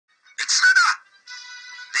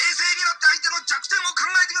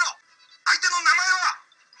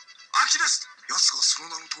そ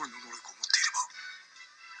の名の通りの能力を持っていれば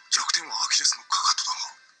弱点はアキレスのかかとだ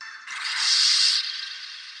が。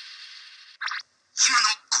今の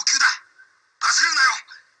呼吸だ。忘れるなよ。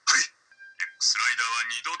はい。 X ライダー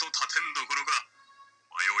は二度と立てんどころか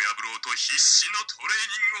前を破ろうと必死のトレー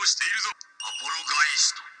ニングをしているぞ。アポロガイ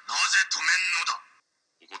スト、なぜ止めんのだ。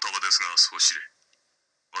お言葉ですがそう知れ。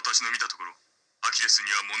私の見たところアキレスに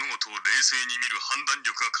は物事を冷静に見る判断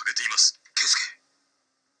力が欠けています。ケイスケ、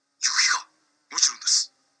行く気か。もちろんです。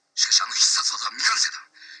しかしあの必殺技は未完成だ。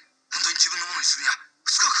本当に自分のものにするには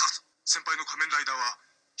2日かかるぞ。先輩の仮面ライダーは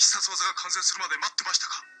必殺技が完成するまで待ってました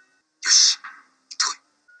か。よし、行ってこい。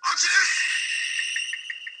アキレス、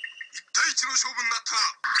1対1の勝負になったな。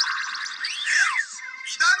X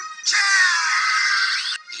二段キャ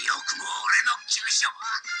ー。よくも俺の急所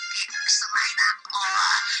X ライダ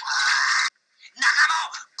ー仲間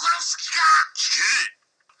を殺す気か。聞け。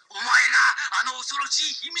お前があの恐ろし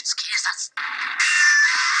い秘密警察。プ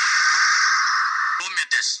ロメ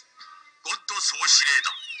テス、ゴッド総司令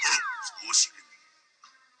だ。総司令。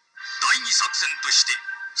第二作戦として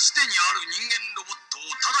すでにある人間ロボットを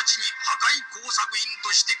直ちに破壊工作員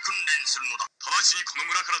として訓練するのだ。直ちにこ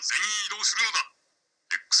の村から全員移動するのだ。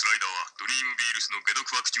 X ライダーはドリームビールスの解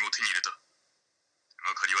毒ワクチンを手に入れた。手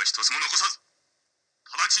がかりは一つも残さず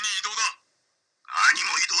直ちに移動だ。何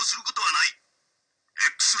も移動することはない。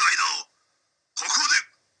 X ライダーをここで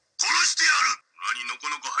殺してやる。村にのこ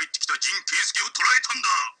のこ入ってきたジン・ケイスケを捕らえたんだ。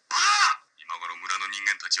バカ。今頃村の人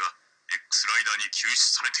間たちは X ライダーに救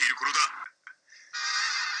出されている頃だ。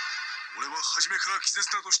俺は初めから気絶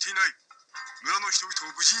などしていない。村の人々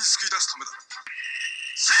を無事に救い出すためだ。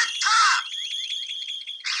セッター